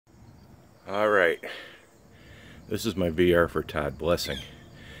Alright, this is my VR for Todd Blessing.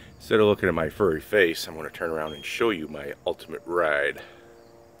 Instead of looking at my furry face, I'm going to turn around and show you my ultimate ride.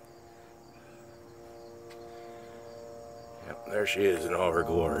 Yep, there she is in all her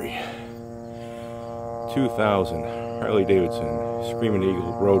glory. 2000 Harley Davidson Screaming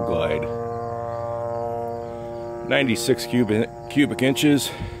Eagle Road Glide. 96 cubic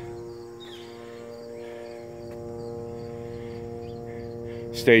inches.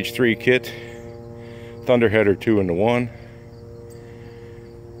 Stage 3 kit, Thunderheader 2-in-1.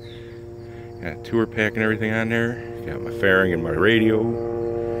 Got a tour pack and everything on there. Got my fairing and my radio,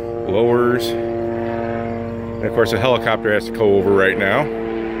 blowers, and of course a helicopter has to go over right now.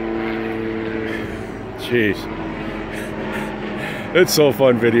 Jeez, it's so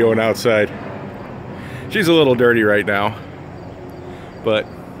fun videoing outside. She's a little dirty right now, but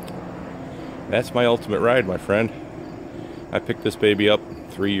that's my ultimate ride, my friend. I picked this baby up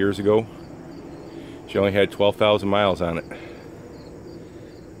 3 years ago. She only had 12,000 miles on it.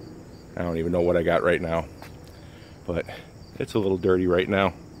 I don't even know what I got right now, but it's a little dirty right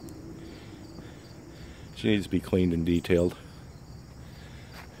now. She needs to be cleaned and detailed.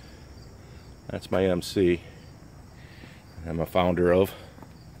 That's my MC I'm a founder of.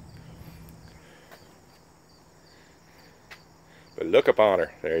 But look upon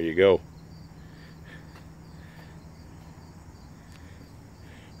her, there you go.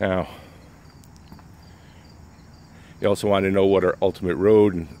 Now, you also want to know what our ultimate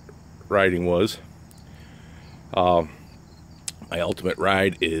road and riding was. My ultimate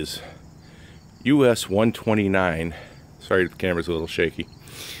ride is US 129. Sorry, the camera's a little shaky.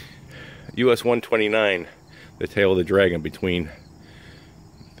 US 129, the tail of the dragon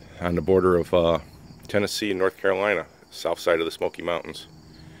on the border of Tennessee and North Carolina, south side of the Smoky Mountains.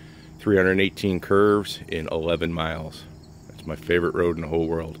 318 curves in 11 miles. It's my favorite road in the whole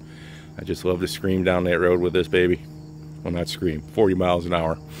world. I just love to scream down that road with this baby. Well, not scream, 40 miles an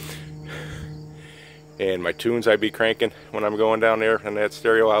hour. And my tunes I be cranking when I'm going down there on that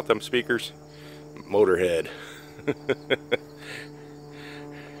stereo out them speakers, Motorhead.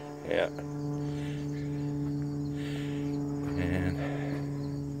 Yeah. And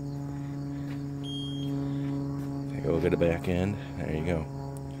take a look at the back end. There you go.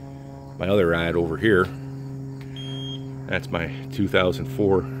 My other ride over here, that's my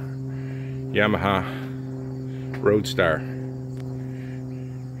 2004 Yamaha Roadstar.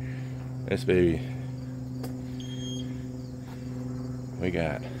 This baby, we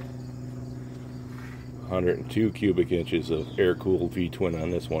got 102 cubic inches of air-cooled V-twin on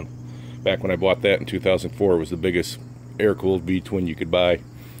this one. Back when I bought that in 2004, it was the biggest air-cooled V-twin you could buy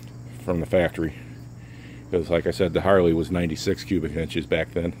from the factory. Because like I said, the Harley was 96 cubic inches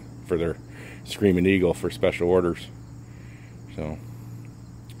back then for their Screaming Eagle for special orders. So,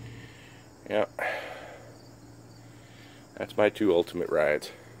 yeah, that's my two ultimate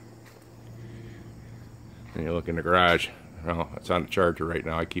rides. And you look in the garage, well, it's on the charger right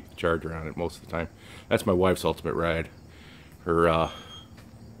now. I keep the charger on it most of the time. That's my wife's ultimate ride. Her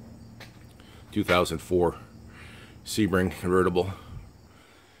 2004 Sebring convertible.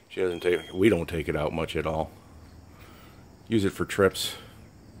 She doesn't take, we don't take it out much at all. Use it for trips.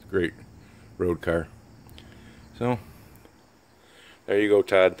 It's a great road car. So, there you go,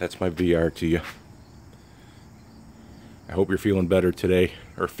 Todd. That's my VR to you. I hope you're feeling better today,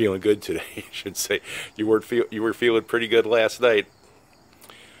 or feeling good today, I should say. You were feeling pretty good last night.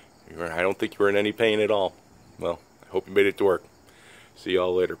 I don't think you were in any pain at all. Well, I hope you made it to work. See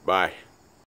y'all later. Bye.